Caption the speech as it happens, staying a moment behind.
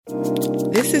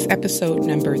This is episode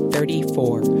number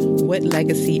 34. What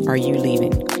legacy are you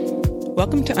leaving?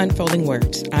 Welcome to Unfolding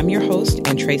Words. I'm your host,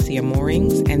 Antracia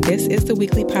Moorings, and this is the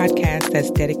weekly podcast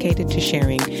that's dedicated to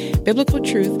sharing biblical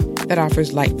truth that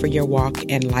offers light for your walk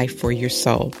and life for your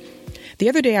soul. The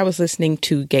other day I was listening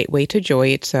to Gateway to Joy.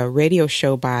 It's a radio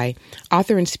show by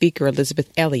author and speaker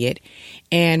Elisabeth Elliot.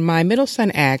 And my middle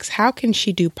son asks, how can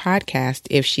she do podcasts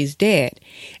if she's dead?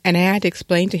 And I had to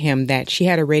explain to him that she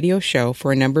had a radio show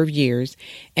for a number of years,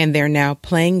 and they're now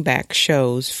playing back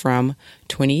shows from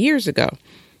 20 years ago.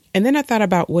 And then I thought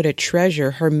about what a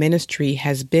treasure her ministry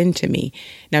has been to me.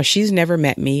 Now, she's never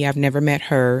met me. I've never met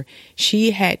her.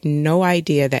 She had no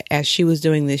idea that as she was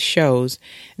doing these shows,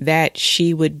 that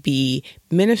she would be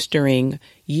ministering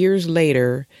years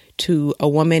later to a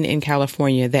woman in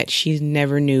California that she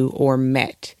never knew or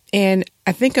met. And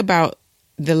I think about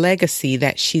the legacy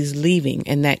that she's leaving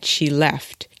and that she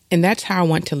left. And that's how I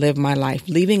want to live my life,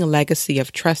 leaving a legacy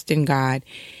of trust in God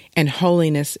and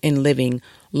holiness in living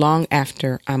long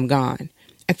after I'm gone.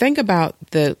 I think about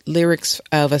the lyrics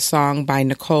of a song by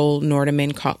Nicole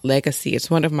Nordeman called Legacy. It's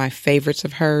one of my favorites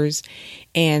of hers.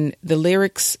 And the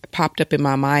lyrics popped up in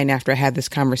my mind after I had this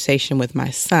conversation with my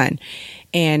son.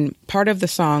 And part of the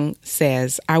song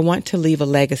says, I want to leave a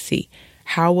legacy.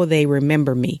 How will they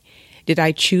remember me? Did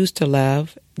I choose to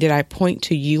love? Did I point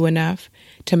to you enough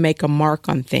to make a mark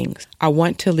on things? I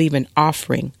want to leave an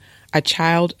offering, a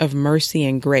child of mercy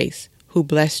and grace who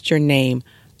blessed your name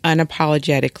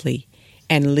unapologetically,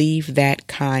 and leave that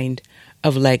kind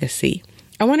of legacy.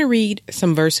 I want to read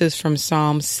some verses from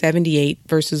Psalm 78,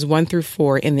 verses 1 through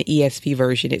 4 in the ESV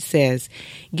version. It says,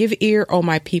 Give ear, O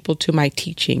my people, to my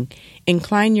teaching.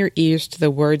 Incline your ears to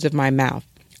the words of my mouth.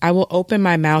 I will open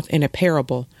my mouth in a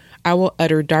parable. I will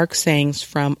utter dark sayings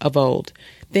from of old,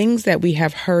 things that we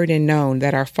have heard and known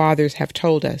that our fathers have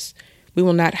told us. We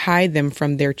will not hide them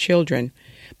from their children,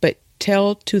 but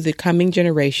tell to the coming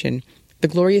generation the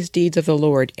glorious deeds of the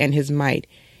Lord and his might,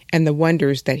 and the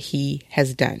wonders that he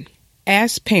has done.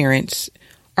 As parents,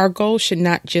 our goal should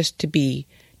not just be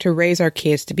to raise our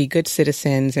kids to be good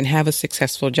citizens and have a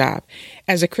successful job.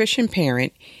 As a Christian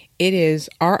parent, it is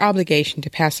our obligation to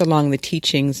pass along the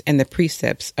teachings and the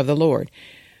precepts of the Lord.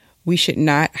 We should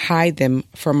not hide them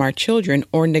from our children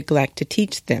or neglect to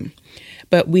teach them.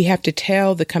 But we have to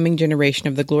tell the coming generation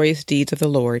of the glorious deeds of the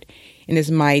Lord and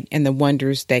his might and the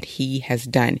wonders that he has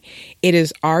done. It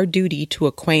is our duty to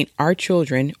acquaint our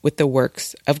children with the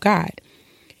works of God,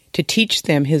 to teach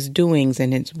them his doings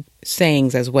and his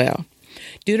sayings as well.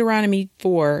 Deuteronomy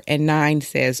 4:9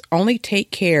 says, Only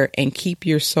take care and keep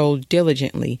your soul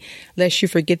diligently, lest you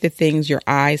forget the things your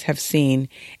eyes have seen,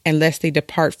 and lest they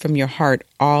depart from your heart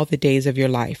all the days of your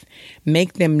life.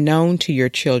 Make them known to your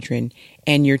children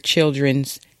and your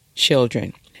children's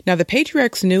children. Now, the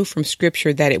patriarchs knew from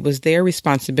Scripture that it was their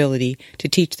responsibility to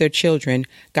teach their children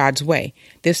God's way.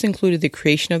 This included the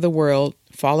creation of the world,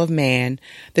 fall of man,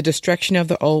 the destruction of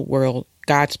the old world,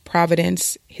 God's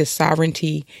providence, his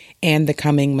sovereignty, and the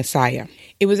coming Messiah.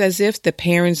 It was as if the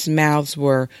parents' mouths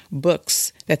were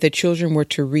books that the children were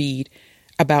to read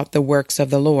about the works of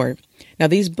the Lord. Now,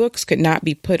 these books could not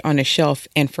be put on a shelf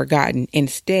and forgotten.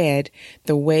 Instead,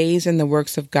 the ways and the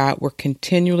works of God were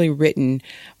continually written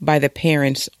by the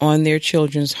parents on their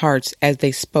children's hearts as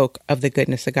they spoke of the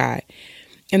goodness of God.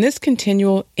 And this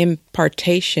continual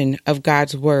impartation of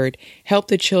God's word helped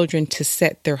the children to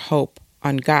set their hope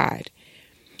on God.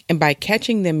 And by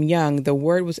catching them young, the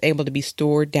word was able to be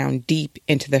stored down deep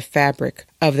into the fabric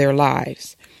of their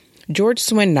lives. George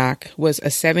Swinnock was a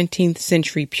 17th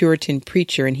century Puritan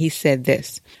preacher, and he said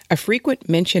this, A frequent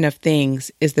mention of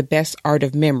things is the best art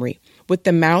of memory. With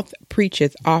the mouth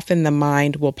preacheth, often the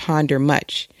mind will ponder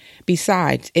much.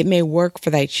 Besides, it may work for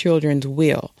thy children's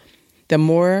will. The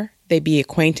more they be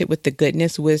acquainted with the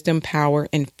goodness, wisdom, power,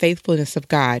 and faithfulness of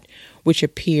God, which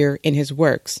appear in his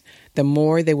works, the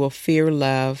more they will fear,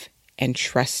 love, and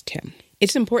trust him.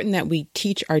 It's important that we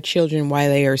teach our children while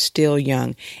they are still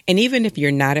young. And even if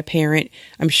you're not a parent,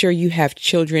 I'm sure you have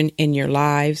children in your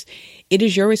lives. It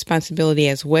is your responsibility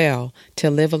as well to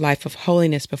live a life of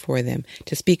holiness before them,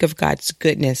 to speak of God's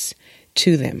goodness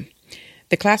to them.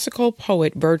 The classical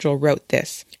poet Virgil wrote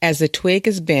this, As the twig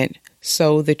is bent,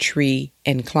 so the tree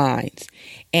inclines.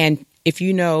 And if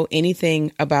you know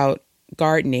anything about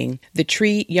gardening,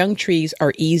 young trees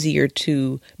are easier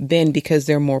to bend because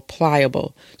they're more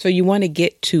pliable. So you want to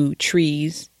get to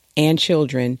trees and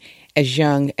children as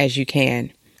young as you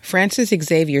can. Francis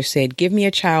Xavier said, Give me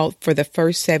a child for the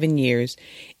first 7 years,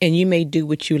 and you may do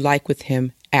what you like with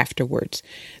him afterwards.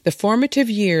 The formative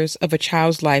years of a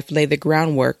child's life lay the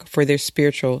groundwork for their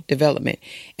spiritual development,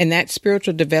 and that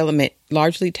spiritual development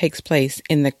largely takes place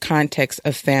in the context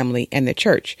of family and the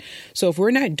church. So if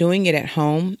we're not doing it at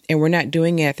home and we're not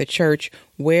doing it at the church,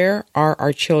 where are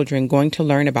our children going to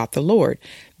learn about the Lord?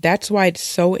 That's why it's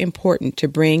so important to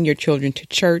bring your children to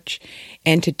church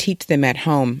and to teach them at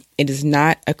home. It is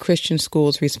not a Christian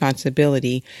school's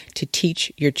responsibility to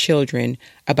teach your children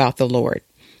about the Lord.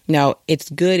 Now, it's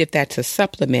good if that's a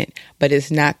supplement, but it's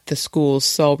not the school's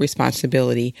sole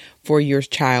responsibility for your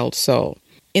child's soul.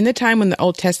 In the time when the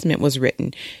Old Testament was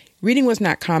written, reading was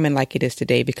not common like it is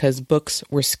today because books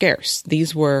were scarce.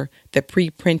 These were the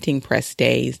pre-printing press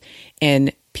days,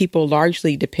 and people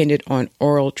largely depended on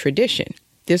oral tradition.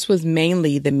 This was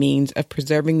mainly the means of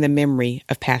preserving the memory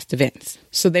of past events.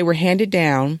 So they were handed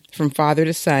down from father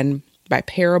to son by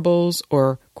parables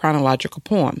or chronological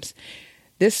poems.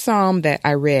 This psalm that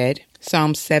I read,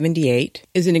 Psalm 78,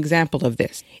 is an example of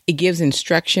this. It gives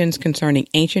instructions concerning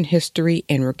ancient history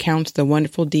and recounts the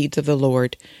wonderful deeds of the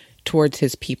Lord towards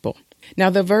his people. Now,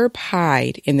 the verb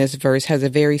hide in this verse has a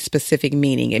very specific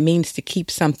meaning. It means to keep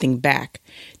something back,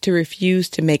 to refuse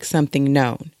to make something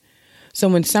known. So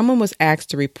when someone was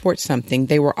asked to report something,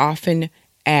 they were often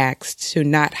asked to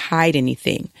not hide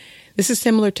anything. This is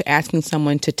similar to asking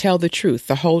someone to tell the truth,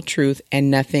 the whole truth, and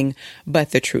nothing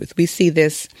but the truth. We see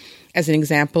this as an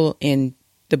example in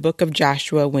the book of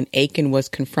Joshua when Achan was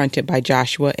confronted by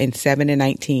Joshua in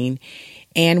 7:19,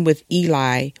 and with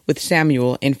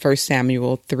Samuel in 1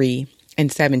 Samuel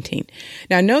 3:17.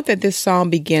 Now note that this psalm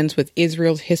begins with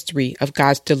Israel's history of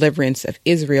God's deliverance of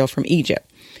Israel from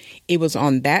Egypt. It was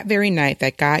on that very night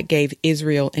that God gave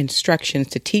Israel instructions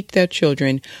to teach their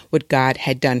children what God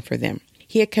had done for them.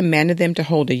 He had commanded them to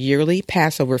hold a yearly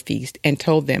Passover feast and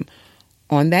told them,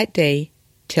 "On that day,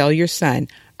 tell your son,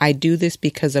 I do this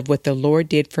because of what the Lord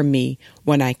did for me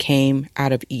when I came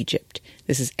out of Egypt."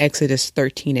 This is Exodus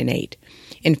 13:8.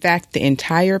 In fact, the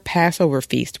entire Passover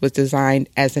feast was designed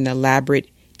as an elaborate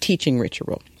teaching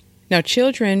ritual. Now,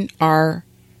 children are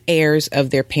heirs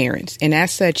of their parents, and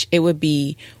as such, it would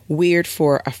be weird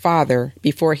for a father,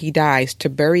 before he dies, to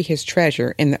bury his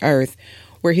treasure in the earth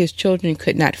where his children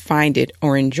could not find it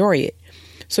or enjoy it.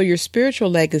 So your spiritual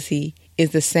legacy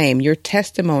is the same. Your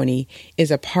testimony is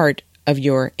a part of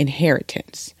your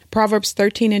inheritance. Proverbs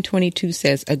 13:22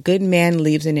 says, "A good man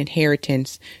leaves an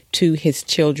inheritance to his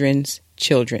children's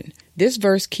children." This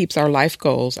verse keeps our life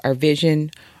goals, our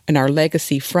vision, and our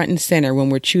legacy front and center when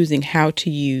we're choosing how to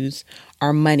use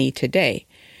our money today.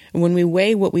 And when we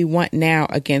weigh what we want now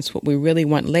against what we really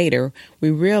want later,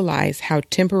 we realize how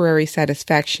temporary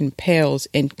satisfaction pales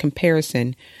in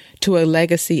comparison to a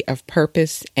legacy of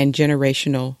purpose and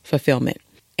generational fulfillment.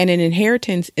 And an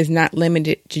inheritance is not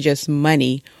limited to just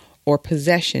money or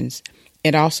possessions.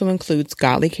 It also includes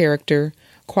godly character,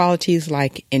 qualities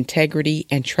like integrity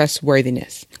and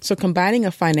trustworthiness. So combining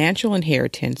a financial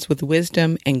inheritance with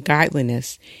wisdom and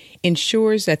godliness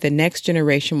ensures that the next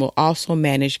generation will also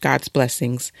manage God's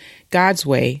blessings, God's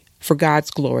way, for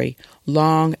God's glory,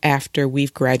 long after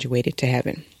we've graduated to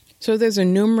heaven. So there's a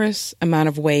numerous amount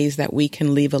of ways that we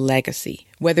can leave a legacy,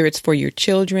 whether it's for your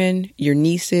children, your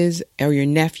nieces, or your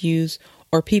nephews,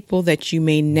 or people that you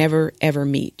may never, ever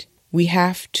meet. We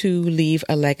have to leave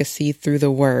a legacy through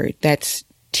the word. That's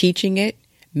teaching it,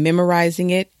 memorizing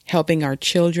it, helping our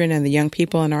children and the young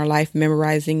people in our life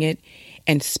memorizing it,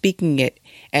 and speaking it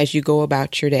as you go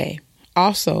about your day.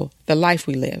 Also, the life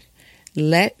we live.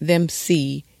 Let them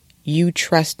see you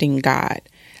trusting God.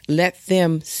 Let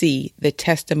them see the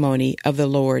testimony of the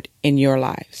Lord in your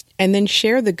lives. And then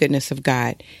share the goodness of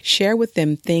God. Share with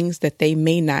them things that they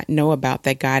may not know about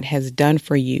that God has done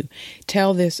for you.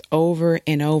 Tell this over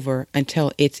and over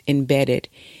until it's embedded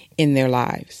in their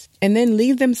lives. And then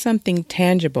leave them something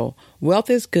tangible. Wealth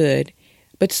is good,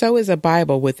 but so is a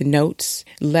Bible with notes,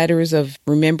 letters of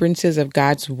remembrances of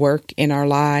God's work in our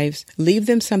lives. Leave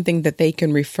them something that they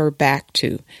can refer back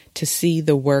to see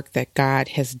the work that God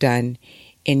has done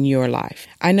in your life.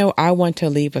 I know I want to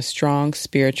leave a strong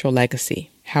spiritual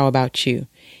legacy. How about you?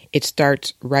 It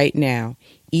starts right now.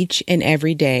 Each and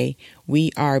every day, we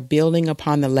are building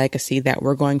upon the legacy that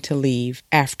we're going to leave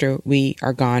after we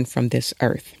are gone from this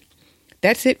earth.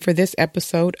 That's it for this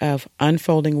episode of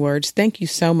Unfolding Words. Thank you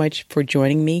so much for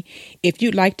joining me. If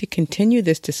you'd like to continue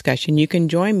this discussion, you can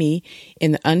join me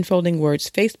in the Unfolding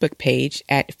Words Facebook page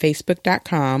at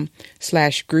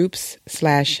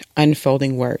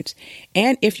facebook.com/groups/Unfolding Words.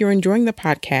 And if you're enjoying the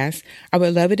podcast, I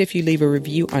would love it if you leave a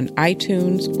review on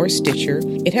iTunes or Stitcher.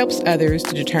 It helps others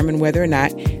to determine whether or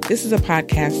not this is a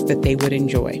podcast that they would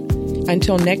enjoy.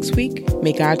 Until next week,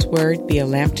 may God's word be a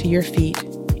lamp to your feet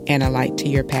and a light to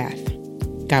your path.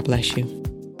 God bless you.